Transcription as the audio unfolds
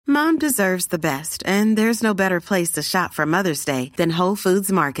Mom deserves the best, and there's no better place to shop for Mother's Day than Whole Foods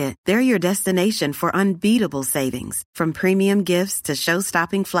Market. They're your destination for unbeatable savings, from premium gifts to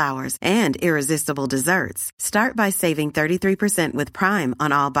show-stopping flowers and irresistible desserts. Start by saving 33% with Prime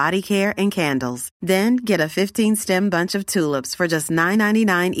on all body care and candles. Then get a 15-stem bunch of tulips for just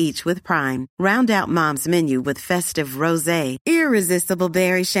 $9.99 each with Prime. Round out Mom's menu with festive rosé, irresistible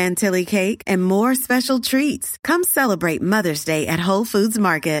berry chantilly cake, and more special treats. Come celebrate Mother's Day at Whole Foods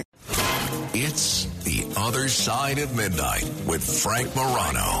Market. It's The Other Side of Midnight with Frank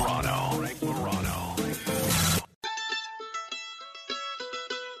Morano.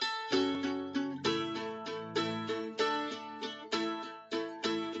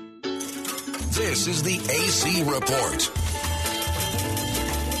 This is the AC Report.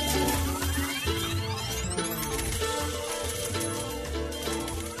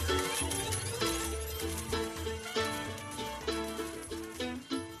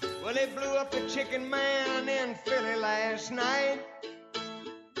 Well, they blew up the Chicken Man in Philly last night,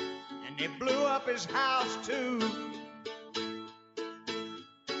 and they blew up his house too.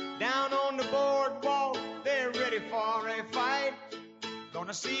 Down on the boardwalk, they're ready for a fight.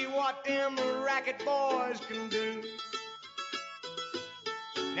 Gonna see what them racket boys can do.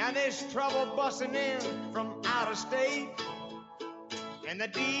 Now there's trouble busting in from out of state, and the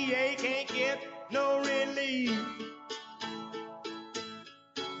DA can't get no relief.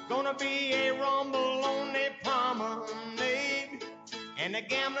 Gonna be a rumble on the promenade, and the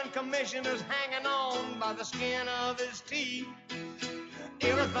gambling commissioner's hanging on by the skin of his teeth.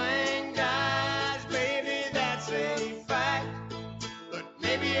 Everything dies, baby, that's a fact. But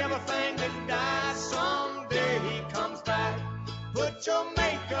maybe everything that dies someday comes back. Put your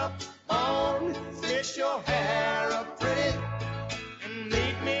makeup on, fix your hair up pretty, and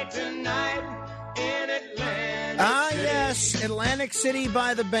meet me tonight in Atlantic City. Yes, Atlantic City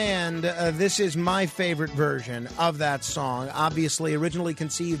by the band. This is my favorite version of that song. Obviously, originally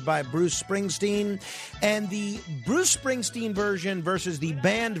conceived by Bruce Springsteen. And the Bruce Springsteen version versus the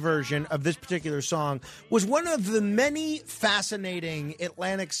band version of this particular song was one of the many fascinating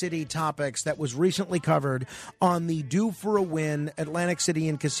Atlantic City topics that was recently covered on the Due for a Win Atlantic City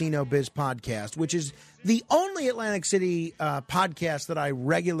and Casino Biz podcast, which is the only Atlantic City podcast that I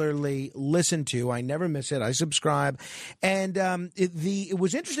regularly listen to. I never miss it. I subscribe. And it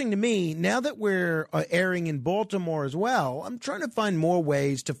was interesting to me, now that we're airing in Baltimore as well, I'm trying to find more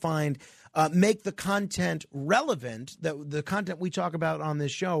ways to make the content relevant, the content we talk about on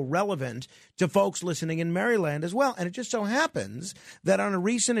this show relevant to folks listening in Maryland as well. And it just so happens that on a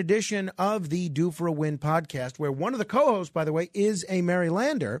recent edition of the Due for a Win podcast, where one of the co-hosts, by the way, is a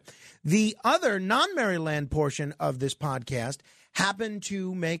Marylander, the other non-Maryland portion of this podcast happened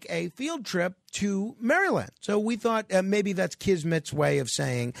to make a field trip to Maryland. So we thought maybe that's Kismet's way of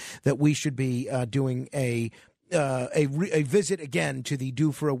saying that we should be doing a visit again to the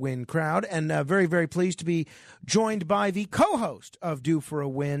Due for a Win crowd, and very, very pleased to be joined by the co-host of Due for a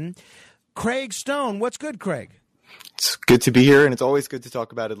Win, Craig Stone. What's good, Craig? It's good to be here, and it's always good to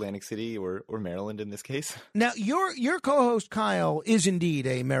talk about Atlantic City or Maryland in this case. Now, your co-host, Kyle, is indeed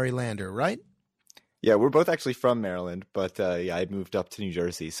a Marylander, right? Yeah, we're both actually from Maryland, but I moved up to New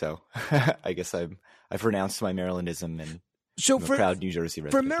Jersey, so I guess I've renounced my Marylandism and so I'm a proud New Jersey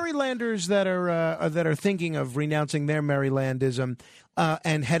resident. For Marylanders that are thinking of renouncing their Marylandism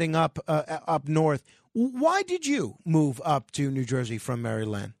and heading up north, why did you move up to New Jersey from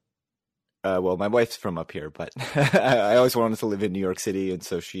Maryland? Well, my wife's from up here, but I always wanted to live in New York City, and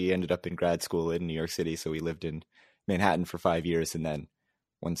so she ended up in grad school in New York City. So we lived in Manhattan for 5 years, and then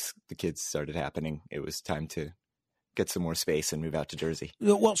once the kids started happening, it was time to get some more space and move out to Jersey.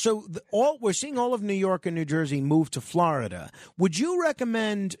 Well, so we're seeing all of New York and New Jersey move to Florida. Would you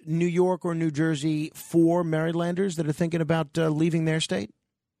recommend New York or New Jersey for Marylanders that are thinking about leaving their state?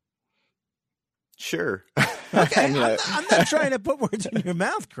 Sure. Okay, I'm not trying to put words in your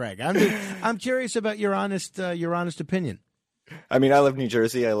mouth, Craig. I'm curious about your honest opinion. I mean, I love New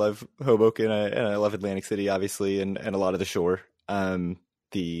Jersey. I love Hoboken, and I love Atlantic City, obviously, and a lot of the shore.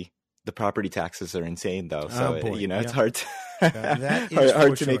 The property taxes are insane, though. So, it's hard to,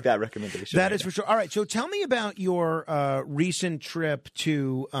 hard to make that recommendation. That is for sure. All right. So tell me about your recent trip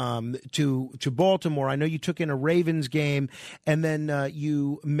to Baltimore. I know you took in a Ravens game, and then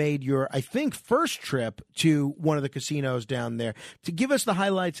you made your, I think, first trip to one of the casinos down there. To give us the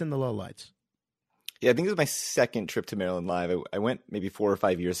highlights and the lowlights. Yeah, I think it was my second trip to Maryland Live. I went maybe 4 or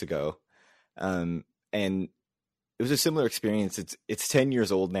 5 years ago. And it was a similar experience. It's 10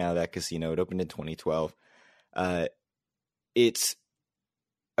 years old now, that casino. It opened in 2012. It's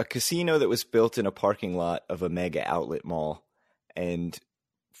a casino that was built in a parking lot of a mega outlet mall. And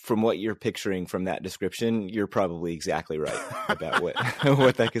from what you're picturing from that description, you're probably exactly right about what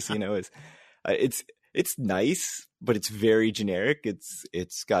what that casino is. It's nice, but it's very generic.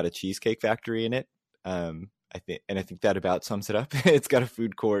 It's got a cheesecake factory in it. I think that about sums it up. It's got a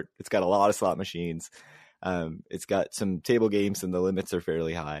food court. It's got a lot of slot machines. It's got some table games, and the limits are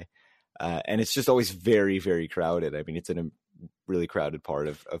fairly high. And it's just always very, very crowded. I mean, it's in a really crowded part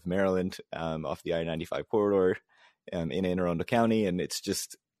of Maryland, off the I-95 corridor, in Anne Arundel County, and it's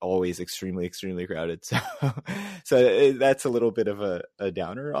just always extremely, extremely crowded. So that's a little bit of a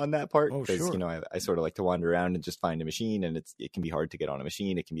downer on that part, because sure. I sort of like to wander around and just find a machine, and it can be hard to get on a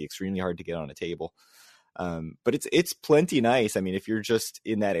machine. It can be extremely hard to get on a table. But it's plenty nice. I mean, if you're just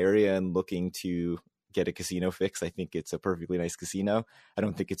in that area and looking to get a casino fix, I think it's a perfectly nice casino. I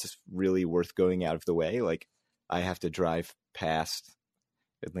don't think it's really worth going out of the way. Like, I have to drive past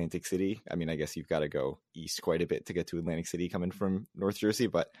Atlantic City. I mean, I guess you've got to go east quite a bit to get to Atlantic City coming from North Jersey,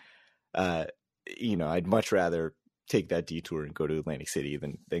 but I'd much rather take that detour and go to Atlantic City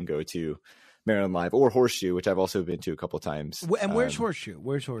than go to Maryland Live or Horseshoe, which I've also been to a couple times. And where's Horseshoe?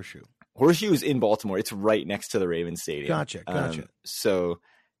 Where's Horseshoe? Horseshoe is in Baltimore. It's right next to the Ravens Stadium. Gotcha. So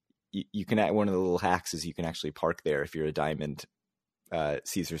you can, one of the little hacks is you can actually park there if you're a Diamond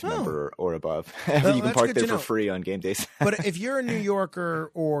Caesars member or above. You can park there for free on game days. But if you're a New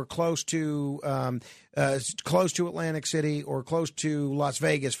Yorker or close to Atlantic City or close to Las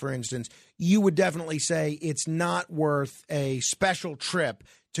Vegas, for instance, you would definitely say it's not worth a special trip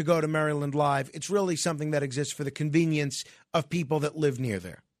to go to Maryland Live. It's really something that exists for the convenience of people that live near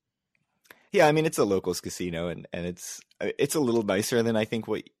there. Yeah, I mean, it's a locals casino, and it's a little nicer than I think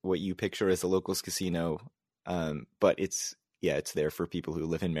what you picture as a locals casino. But it's there for people who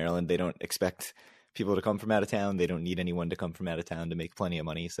live in Maryland. They don't expect people to come from out of town. They don't need anyone to come from out of town to make plenty of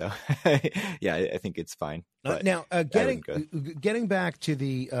money. So, yeah, I think it's fine. Now, getting back to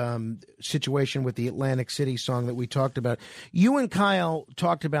the situation with the Atlantic City song that we talked about, you and Kyle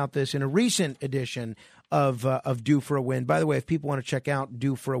talked about this in a recent edition of Due for a Win. By the way, if people want to check out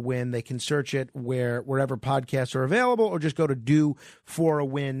Due for a Win, they can search it wherever podcasts are available, or just go to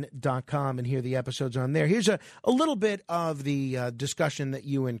doforawin.com and hear the episodes on there. Here's a little bit of the discussion that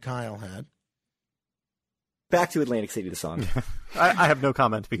you and Kyle had. Back to Atlantic City, the song. I have no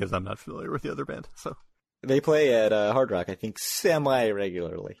comment because I'm not familiar with the other band. So they play at Hard Rock, I think,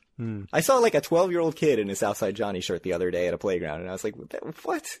 semi-regularly. I saw like a 12-year-old kid in a Southside Johnny shirt the other day at a playground, and I was like,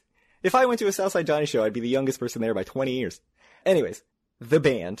 what? If I went to a Southside Johnny show, I'd be the youngest person there by 20 years. Anyways, the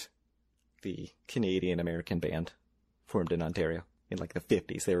band, the Canadian-American band, formed in Ontario in like the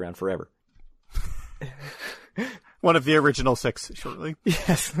 50s. They were around forever. One of the original 6, shortly.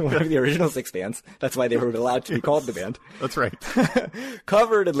 Yes, one of the original 6 bands. That's why they were allowed to be called the band. That's right.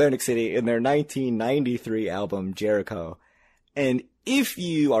 Covered Atlantic City in their 1993 album, Jericho. And if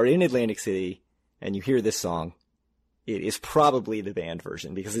you are in Atlantic City and you hear this song, it is probably the band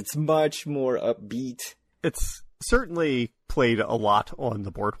version because it's much more upbeat. It's certainly played a lot on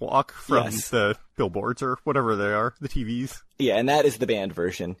the boardwalk from the billboards or whatever they are, the TVs. Yeah, and that is the band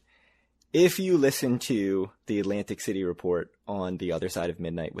version. If you listen to the Atlantic City Report on The Other Side of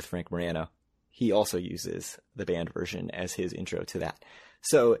Midnight with Frank Morano, he also uses the band version as his intro to that.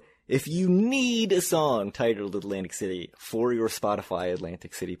 So if you need a song titled Atlantic City for your Spotify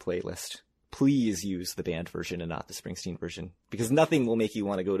Atlantic City playlist, please use the band version and not the Springsteen version, because nothing will make you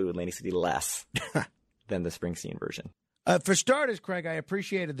want to go to Atlantic City less than the Springsteen version. For starters, Craig, I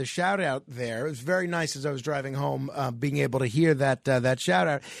appreciated the shout-out there. It was very nice as I was driving home being able to hear that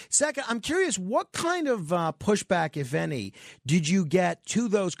shout-out. Second, I'm curious, what kind of pushback, if any, did you get to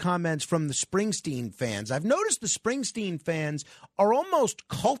those comments from the Springsteen fans? I've noticed the Springsteen fans are almost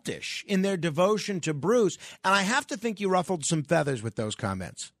cultish in their devotion to Bruce, and I have to think you ruffled some feathers with those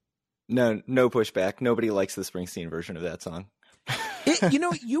comments. No pushback. Nobody likes the Springsteen version of that song.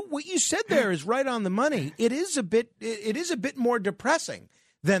 What you said there is right on the money. It is a bit more depressing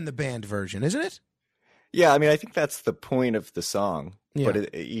than the band version, isn't it? Yeah, I mean, I think that's the point of the song. Yeah.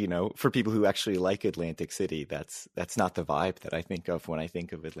 But for people who actually like Atlantic City, that's not the vibe that I think of when I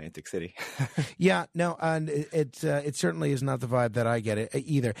think of Atlantic City. Yeah, no, and it certainly is not the vibe that I get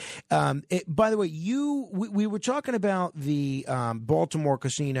either. By the way, we were talking about the Baltimore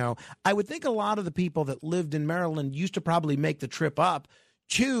casino. I would think a lot of the people that lived in Maryland used to probably make the trip up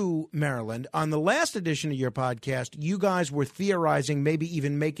to Maryland. On the last edition of your podcast, you guys were theorizing maybe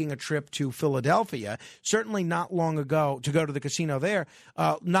even making a trip to Philadelphia. Certainly not long ago, to go to the casino there.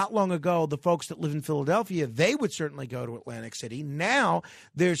 Not long ago, the folks that live in Philadelphia, they would certainly go to Atlantic City. Now,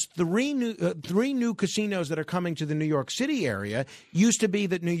 there's three new casinos that are coming to the New York City area. Used to be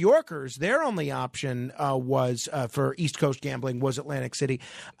that New Yorkers, their only option was for East Coast gambling was Atlantic City.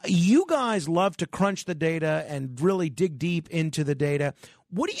 You guys love to crunch the data and really dig deep into the data.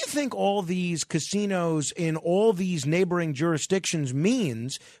 What do you think all these casinos in all these neighboring jurisdictions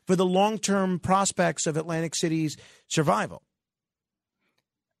means for the long-term prospects of Atlantic City's survival?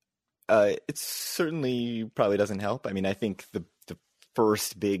 It certainly probably doesn't help. I mean, I think the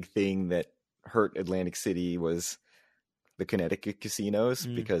first big thing that hurt Atlantic City was the Connecticut casinos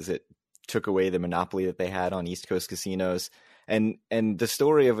because it took away the monopoly that they had on East Coast casinos. And the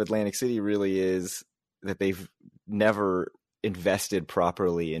story of Atlantic City really is that they've never invested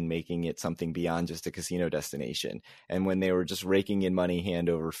properly in making it something beyond just a casino destination. And when they were just raking in money hand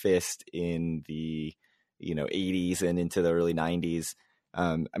over fist in the 80s and into the early 90s,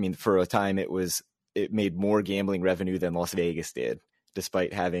 I mean, for a time it made more gambling revenue than Las Vegas did,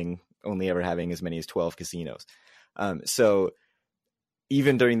 despite only ever having as many as 12 casinos. So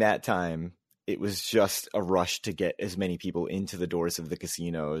even during that time, it was just a rush to get as many people into the doors of the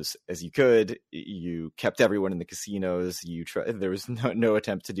casinos as you could. You kept everyone in the casinos. There was no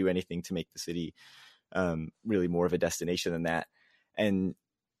attempt to do anything to make the city really more of a destination than that. And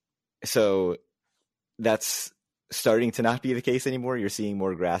so that's starting to not be the case anymore. You're seeing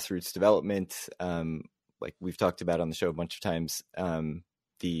more grassroots development. Like we've talked about on the show a bunch of times,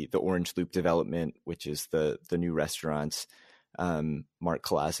 the Orange Loop development, which is the new restaurants. Mark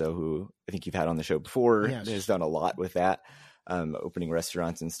Colasso, who I think you've had on the show before, has done a lot with that, opening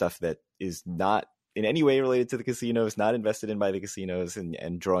restaurants and stuff that is not in any way related to the casinos, not invested in by the casinos,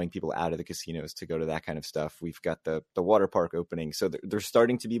 and drawing people out of the casinos to go to that kind of stuff. We've got the water park opening. So there's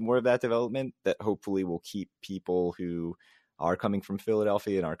starting to be more of that development that hopefully will keep people who are coming from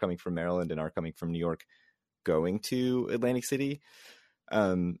Philadelphia and are coming from Maryland and are coming from New York going to Atlantic City.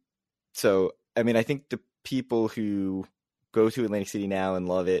 So, I mean, I think the people who go to Atlantic City now and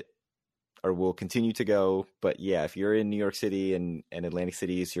love it or will continue to go. But yeah, if you're in New York City and Atlantic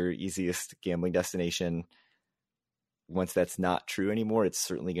City is your easiest gambling destination, once that's not true anymore, it's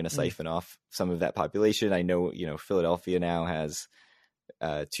certainly going to siphon off some of that population. I know, Philadelphia now has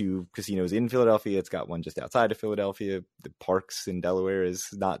 2 casinos in Philadelphia. It's got one just outside of Philadelphia. The Parks in Delaware is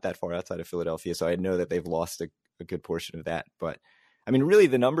not that far outside of Philadelphia. So I know that they've lost a good portion of that. But I mean, really,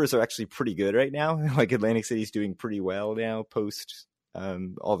 the numbers are actually pretty good right now. Like Atlantic City's doing pretty well now post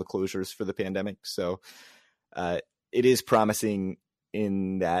all the closures for the pandemic. So it is promising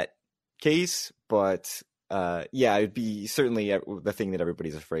in that case. But it'd be certainly the thing that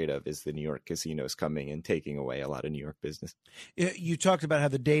everybody's afraid of is the New York casinos coming and taking away a lot of New York business. You talked about how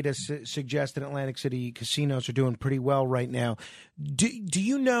the data suggests that Atlantic City casinos are doing pretty well right now. Do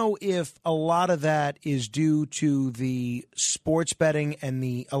you know if a lot of that is due to the sports betting and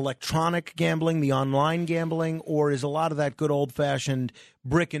the electronic gambling, the online gambling, or is a lot of that good old-fashioned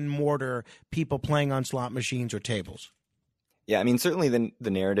brick and mortar people playing on slot machines or tables? Yeah, I mean, certainly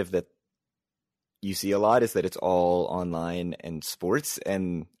the narrative that you see a lot is that it's all online and sports,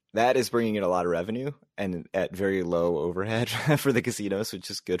 and that is bringing in a lot of revenue and at very low overhead for the casinos,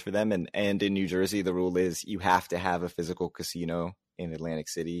 which is good for them. And in New Jersey, the rule is you have to have a physical casino in Atlantic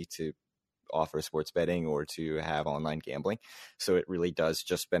City to offer sports betting or to have online gambling. So it really does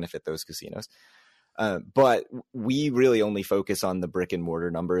just benefit those casinos. But we really only focus on the brick and mortar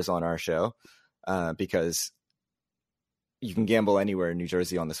numbers on our show because you can gamble anywhere in New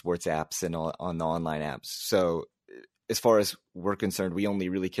Jersey on the sports apps and on the online apps. So as far as we're concerned, we only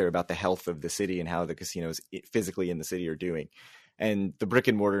really care about the health of the city and how the casinos physically in the city are doing. And the brick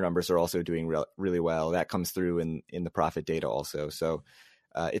and mortar numbers are also doing really well. That comes through in the profit data also. So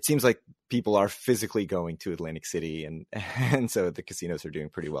it seems like people are physically going to Atlantic City, and so the casinos are doing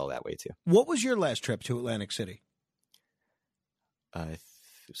pretty well that way too. What was your last trip to Atlantic City? It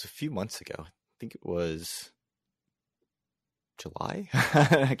was a few months ago. I think it was July.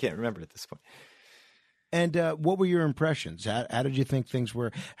 I can't remember at this point. And what were your impressions? How did you think things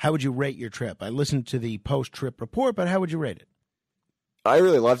were? How would you rate your trip? I listened to the post-trip report, but how would you rate it? I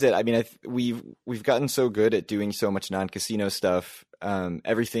really loved it. I mean, we've gotten so good at doing so much non-casino stuff.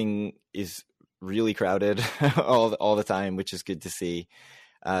 Everything is really crowded all the time, which is good to see.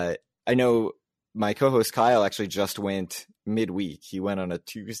 I know my co-host Kyle actually just went midweek. He went on a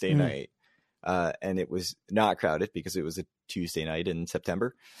Tuesday night, and it was not crowded because it was a Tuesday night in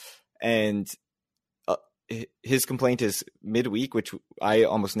September. And his complaint is midweek, which I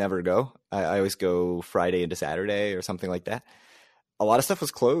almost never go. I always go Friday into Saturday or something like that. A lot of stuff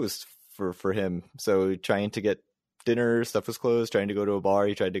was closed for him. So trying to get dinner, stuff was closed. Trying to go to a bar,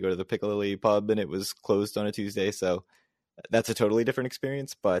 he tried to go to the Piccadilly pub and it was closed on a Tuesday. So that's a totally different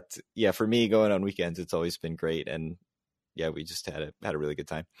experience. But yeah, for me, going on weekends, it's always been great. And yeah, we just had a really good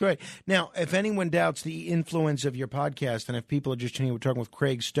time. Great. Now, if anyone doubts the influence of your podcast, and if people are just tuning in, we're talking with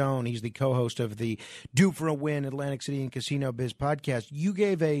Craig Stone. He's the co-host of the Due for a Win Atlantic City and Casino Biz podcast. You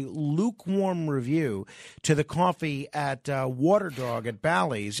gave a lukewarm review to the coffee at Water Dog at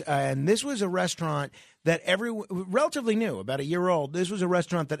Bally's, and this was a restaurant that everyone, relatively new, about a year old. This was a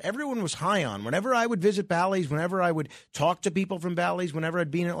restaurant that everyone was high on. Whenever I would visit Bally's, whenever I would talk to people from Bally's, whenever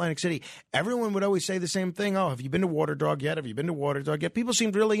I'd be in Atlantic City, everyone would always say the same thing. Oh, have you been to Water Dog yet? Have you been to Water Dog yet? People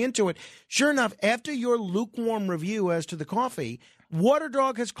seemed really into it. Sure enough, after your lukewarm review as to the coffee, Water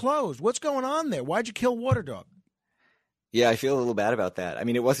Dog has closed. What's going on there? Why'd you kill Water Dog? Yeah, I feel a little bad about that. I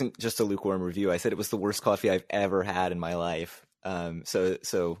mean, it wasn't just a lukewarm review. I said it was the worst coffee I've ever had in my life.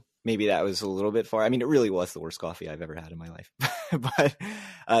 So maybe that was a little bit far. I mean, it really was the worst coffee I've ever had in my life. But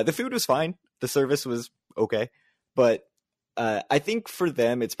the food was fine. The service was okay. But I think for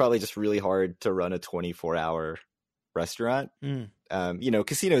them, it's probably just really hard to run a 24-hour restaurant.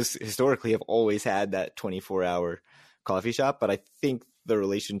 Casinos historically have always had that 24-hour coffee shop. But I think the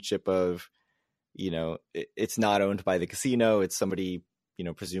relationship of, it's not owned by the casino. It's somebody,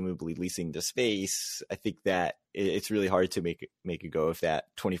 presumably leasing the space. I think that it's really hard to make a go of that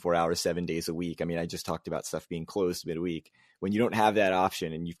 24 hours, 7 days a week. I mean, I just talked about stuff being closed midweek. When you don't have that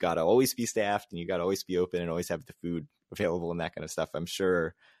option and you've got to always be staffed and you got to always be open and always have the food available and that kind of stuff, I'm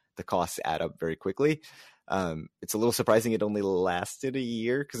sure the costs add up very quickly. It's a little surprising it only lasted a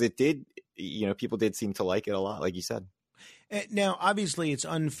year because it did, people did seem to like it a lot, like you said. Now, obviously, it's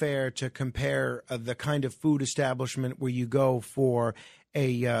unfair to compare the kind of food establishment where you go for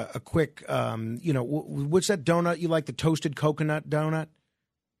a quick, what's that donut you like, the toasted coconut donut?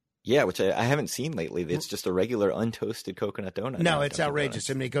 Yeah, which I haven't seen lately. It's just a regular untoasted coconut donut. No, it's outrageous.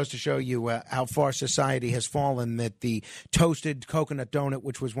 I mean, it goes to show you how far society has fallen that the toasted coconut donut,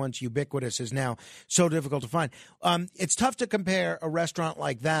 which was once ubiquitous, is now so difficult to find. It's tough to compare a restaurant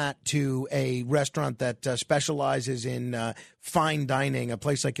like that to a restaurant that specializes in fine dining, a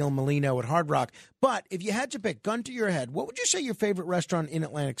place like Il Molino at Hard Rock. But if you had to pick, gun to your head, what would you say your favorite restaurant in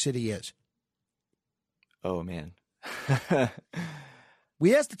Atlantic City is? Oh, man.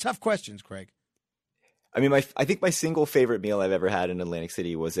 We asked the tough questions, Craig. I mean, I think my single favorite meal I've ever had in Atlantic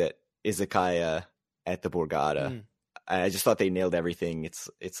City was at Izakaya at the Borgata. I just thought they nailed everything.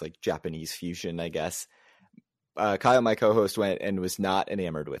 It's like Japanese fusion, I guess. Kyle, my co-host, went and was not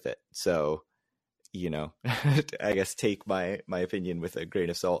enamored with it. So, I guess take my opinion with a grain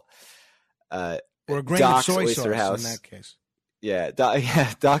of salt. Or a grain Doc's of soy Oyster sauce House, in that case. Yeah,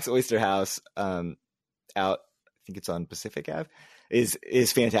 Doc's Oyster House out, I think it's on Pacific Ave, is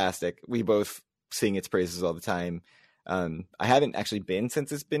fantastic. We both sing its praises all the time. I haven't actually been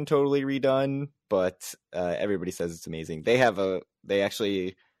since it's been totally redone, but everybody says it's amazing. They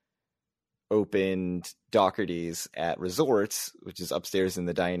actually opened Doherty's at Resorts, which is upstairs in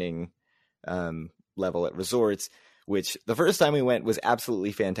the dining level at Resorts, which the first time we went was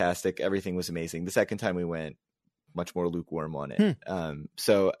absolutely fantastic. Everything was amazing. The second time we went, much more lukewarm on it.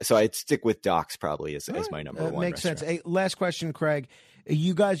 So I'd stick with Doc's probably as my number one. Makes restaurant. sense. Hey, last question, Craig.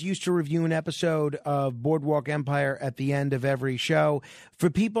 You guys used to review an episode of Boardwalk Empire at the end of every show. For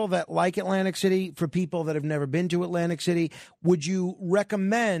people that like Atlantic City, for people that have never been to Atlantic City, would you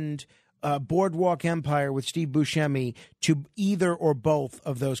recommend Boardwalk Empire with Steve Buscemi to either or both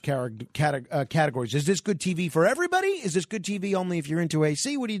of those categories? Is this good TV for everybody? Is this good TV only if you're into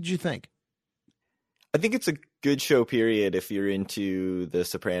AC? What did you think? I think it's a good show, period, if you're into the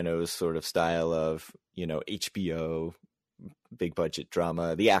Sopranos sort of style of, HBO, big budget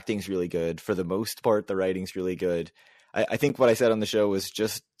drama. The acting's really good. For the most part, the writing's really good. I think what I said on the show was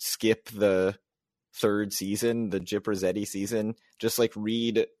just skip the third season, the Gyp Rossetti season. Just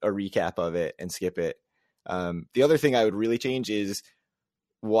read a recap of it and skip it. The other thing I would really change is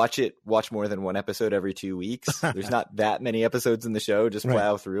watch more than one episode every 2 weeks. There's not that many episodes in the show. Just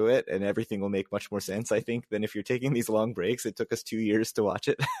plow through it and everything will make much more sense, I think, than if you're taking these long breaks. It took us 2 years to watch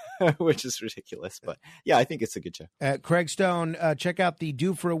it, which is ridiculous. But yeah, I think it's a good show. Craig Stone, check out the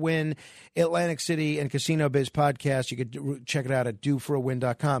Due for a Win Atlantic City and Casino Biz podcast. You could check it out at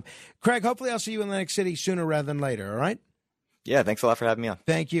doforawin.com. Craig, hopefully I'll see you in Atlantic City sooner rather than later. All right? Yeah, thanks a lot for having me on.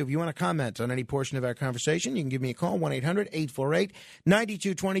 Thank you. If you want to comment on any portion of our conversation, you can give me a call,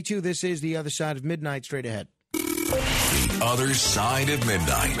 1-800-848-9222. This is The Other Side of Midnight, straight ahead. The Other Side of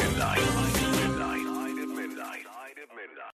Midnight.